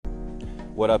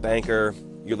What up, Anchor?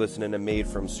 You're listening to Made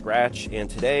from Scratch, and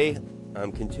today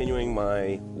I'm continuing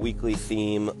my weekly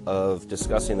theme of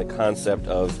discussing the concept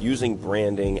of using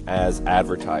branding as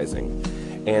advertising.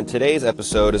 And today's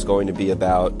episode is going to be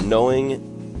about knowing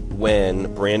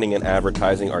when branding and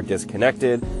advertising are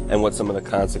disconnected and what some of the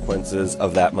consequences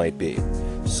of that might be.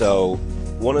 So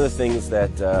one of the things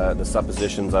that the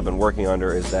suppositions I've been working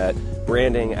under is that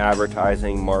branding,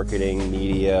 advertising, marketing,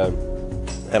 media,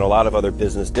 and a lot of other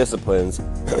business disciplines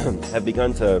have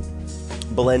begun to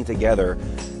blend together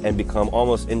and become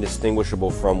almost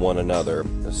indistinguishable from one another,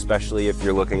 especially if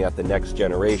you're looking at the next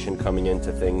generation coming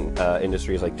into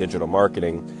industries like digital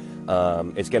marketing.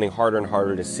 It's getting harder and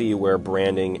harder to see where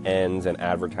branding ends and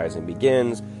advertising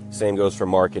begins. Same goes for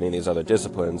marketing, these other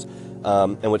disciplines.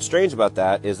 And what's strange about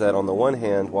that is that on the one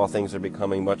hand, while things are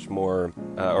becoming much more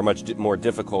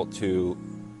difficult to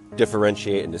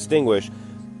differentiate and distinguish,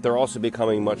 they're also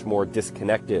becoming much more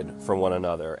disconnected from one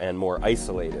another and more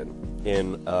isolated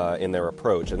in their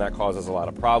approach. And that causes a lot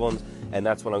of problems, and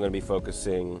that's what I'm going to be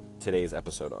focusing today's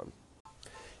episode on.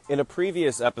 In a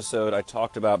previous episode, I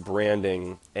talked about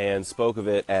branding and spoke of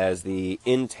it as the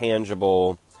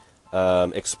intangible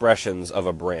expressions of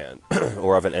a brand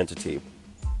or of an entity.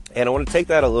 And I want to take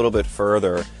that a little bit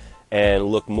further and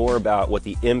look more about what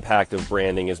the impact of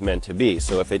branding is meant to be.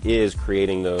 So if it is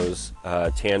creating those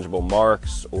tangible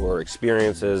marks or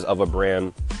experiences of a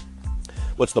brand,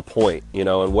 what's the point,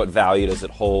 and what value does it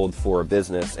hold for a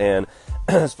business? And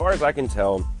as far as I can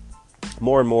tell,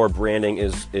 more and more branding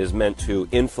is meant to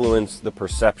influence the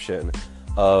perception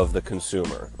of the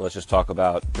consumer. Let's just talk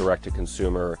about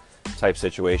direct-to-consumer type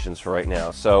situations for right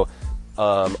now. So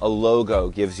a logo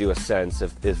gives you a sense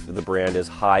if the brand is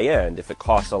high-end, if it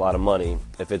costs a lot of money,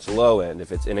 if it's low-end,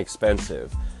 if it's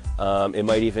inexpensive. There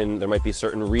might be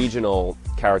certain regional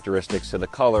characteristics to the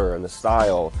color and the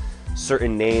style.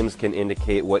 Certain names can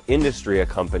indicate what industry a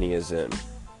company is in.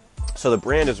 So the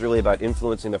brand is really about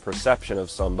influencing the perception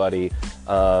of somebody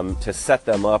to set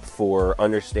them up for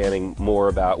understanding more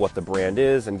about what the brand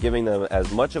is and giving them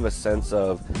as much of a sense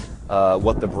of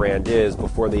what the brand is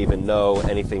before they even know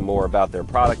anything more about their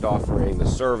product offering, the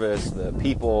service, the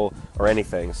people, or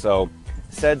anything. So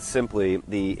said simply,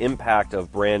 the impact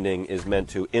of branding is meant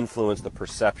to influence the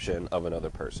perception of another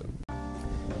person.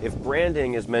 If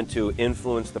branding is meant to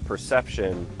influence the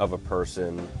perception of a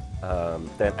person,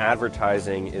 then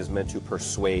advertising is meant to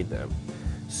persuade them.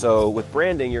 So with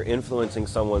branding, you're influencing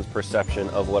someone's perception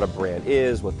of what a brand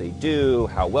is, what they do,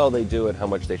 how well they do it, how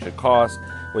much they should cost.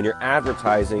 When you're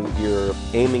advertising, you're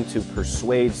aiming to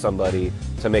persuade somebody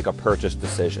to make a purchase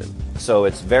decision. So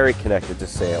it's very connected to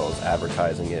sales,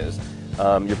 advertising is.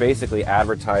 You're basically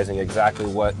advertising exactly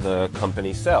what the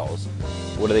company sells.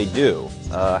 What do they do?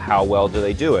 How well do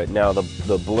they do it? Now,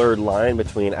 the blurred line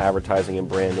between advertising and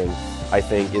branding, I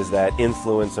think, is that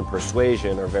influence and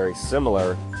persuasion are very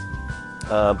similar,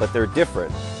 but they're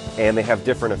different, and they have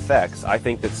different effects. I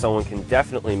think that someone can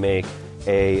definitely make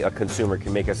a consumer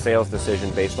can make a sales decision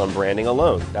based on branding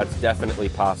alone. That's definitely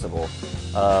possible.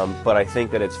 But I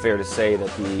think that it's fair to say that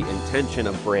the intention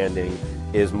of branding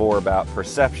is more about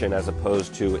perception as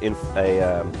opposed to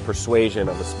persuasion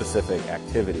of a specific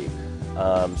activity.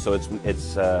 So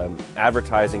it's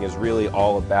advertising is really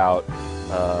all about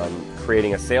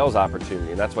creating a sales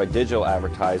opportunity, and that's why digital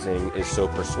advertising is so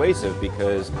persuasive,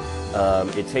 because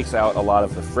it takes out a lot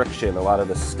of the friction, a lot of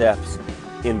the steps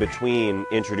in between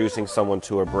introducing someone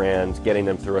to a brand, getting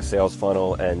them through a sales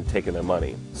funnel, and taking their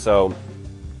money. So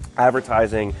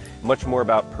advertising, much more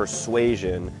about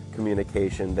persuasion,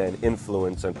 communication, than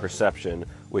influence and perception,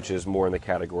 which is more in the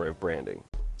category of branding.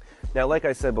 Now, like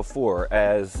I said before,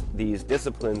 as these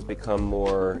disciplines become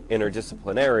more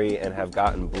interdisciplinary and have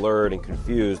gotten blurred and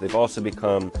confused, they've also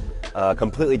become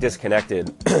completely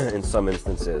disconnected in some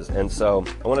instances. And so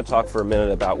I want to talk for a minute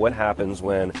about what happens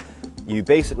when you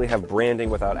basically have branding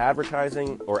without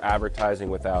advertising or advertising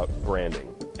without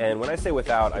branding. And when I say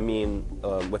without, I mean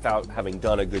without having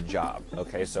done a good job,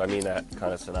 okay? So I mean that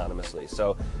kind of synonymously.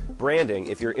 So branding,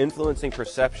 if you're influencing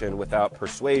perception without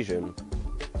persuasion,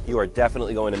 you are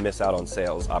definitely going to miss out on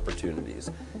sales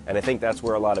opportunities. And I think that's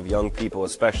where a lot of young people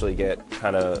especially get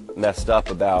kind of messed up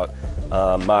about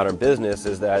modern business,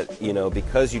 is that,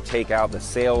 because you take out the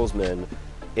salesman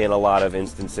in a lot of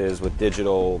instances with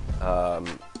digital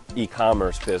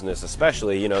e-commerce business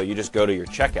especially, you just go to your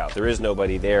checkout. There is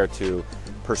nobody there to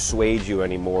persuade you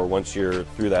anymore once you're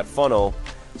through that funnel.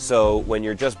 So when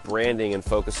you're just branding and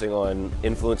focusing on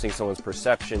influencing someone's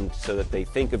perception so that they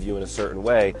think of you in a certain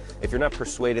way, if you're not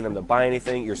persuading them to buy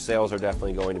anything, your sales are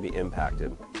definitely going to be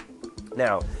impacted.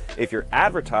 Now, if you're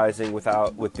advertising with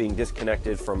being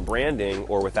disconnected from branding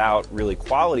or without really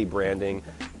quality branding,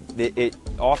 it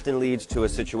often leads to a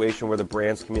situation where the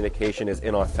brand's communication is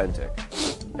inauthentic.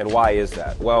 And why is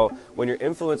that? Well, when you're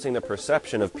influencing the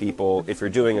perception of people, if you're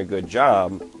doing a good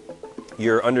job,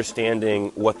 you're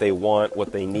understanding what they want,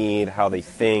 what they need, how they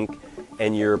think,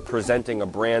 and you're presenting a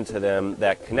brand to them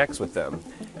that connects with them.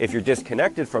 If you're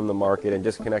disconnected from the market and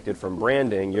disconnected from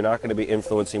branding, you're not going to be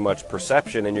influencing much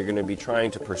perception, and you're going to be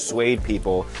trying to persuade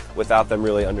people without them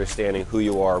really understanding who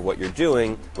you are, what you're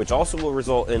doing, which also will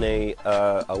result in a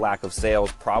lack of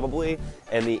sales probably,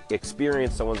 and the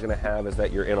experience someone's going to have is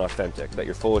that you're inauthentic, that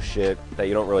you're full of shit, that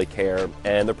you don't really care,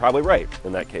 and they're probably right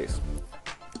in that case.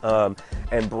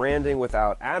 And branding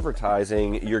without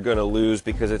advertising, you're going to lose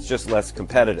because it's just less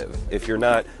competitive. If you're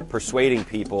not persuading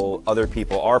people, other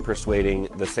people are persuading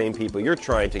the same people you're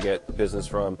trying to get business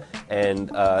from, and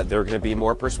they're going to be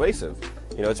more persuasive.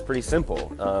 You know, it's pretty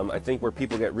simple. I think where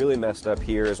people get really messed up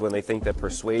here is when they think that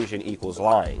persuasion equals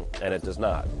lying, and it does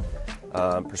not.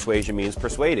 Persuasion means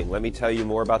persuading. Let me tell you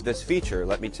more about this feature.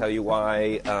 Let me tell you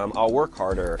why I'll work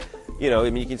harder. You know,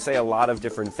 I mean, you can say a lot of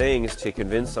different things to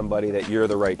convince somebody that you're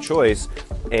the right choice.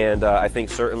 And I think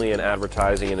certainly in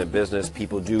advertising and in business,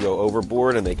 people do go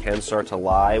overboard and they can start to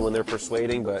lie when they're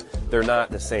persuading, but they're not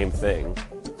the same thing.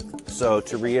 So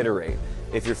to reiterate,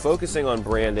 if you're focusing on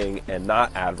branding and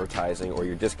not advertising, or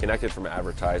you're disconnected from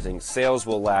advertising, sales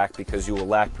will lack because you will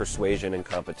lack persuasion and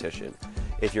competition.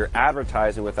 If you're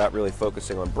advertising without really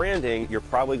focusing on branding, you're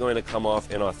probably going to come off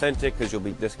inauthentic because you'll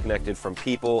be disconnected from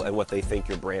people and what they think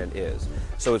your brand is.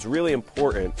 So it's really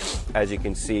important, as you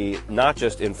can see, not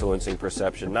just influencing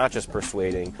perception, not just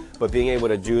persuading, but being able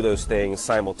to do those things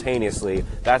simultaneously.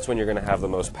 That's when you're going to have the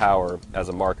most power as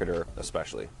a marketer,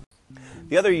 especially.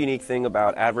 The other unique thing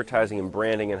about advertising and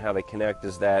branding and how they connect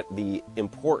is that the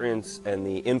importance and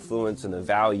the influence and the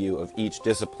value of each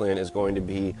discipline is going to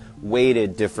be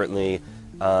weighted differently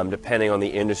depending on the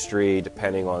industry,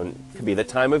 depending on, could be the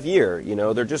time of year. You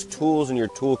know, they're just tools in your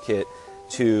toolkit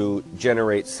to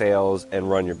generate sales and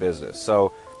run your business.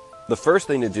 So the first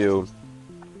thing to do,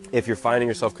 if you're finding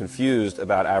yourself confused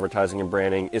about advertising and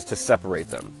branding, is to separate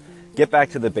them. Get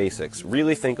back to the basics.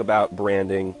 Really think about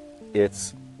branding.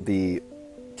 It's the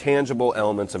tangible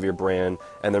elements of your brand,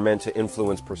 and they're meant to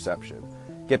influence perception.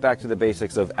 Get back to the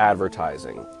basics of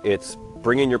advertising. It's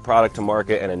bringing your product to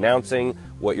market and announcing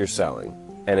what you're selling.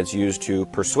 And it's used to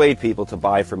persuade people to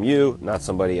buy from you, not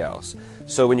somebody else.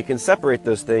 So when you can separate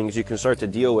those things, you can start to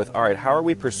deal with, all right, how are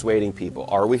we persuading people?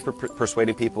 Are we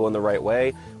persuading people in the right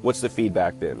way? What's the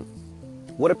feedback been?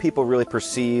 What do people really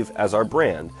perceive as our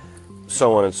brand?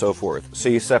 So on and so forth. So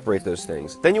you separate those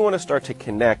things. Then you want to start to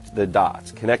connect the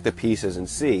dots, connect the pieces, and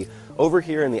see, over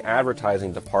here in the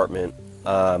advertising department,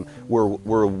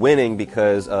 we're winning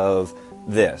because of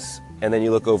this. And then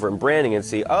you look over in branding and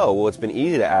see, oh, well, it's been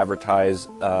easy to advertise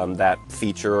that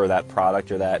feature or that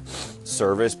product or that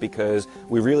service because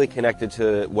we really connected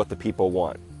to what the people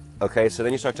want. Okay, so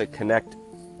then you start to connect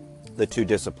the two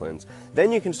disciplines.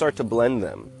 Then you can start to blend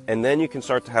them, and then you can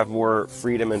start to have more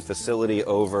freedom and facility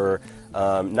over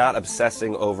not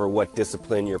obsessing over what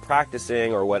discipline you're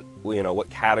practicing or what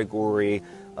category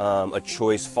a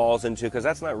choice falls into, because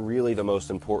that's not really the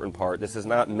most important part. This is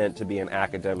not meant to be an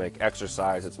academic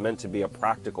exercise. It's meant to be a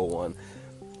practical one.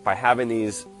 By having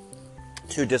these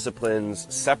two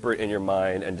disciplines separate in your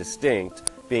mind and distinct,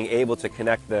 being able to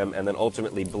connect them and then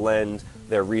ultimately blend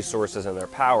their resources and their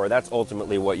power, that's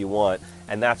ultimately what you want,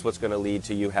 and that's what's going to lead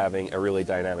to you having a really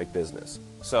dynamic business.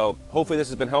 So hopefully this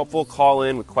has been helpful. Call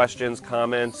in with questions,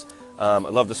 comments. I'd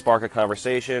love to spark a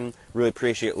conversation. Really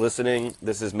appreciate listening.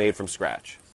 This is Made from Scratch.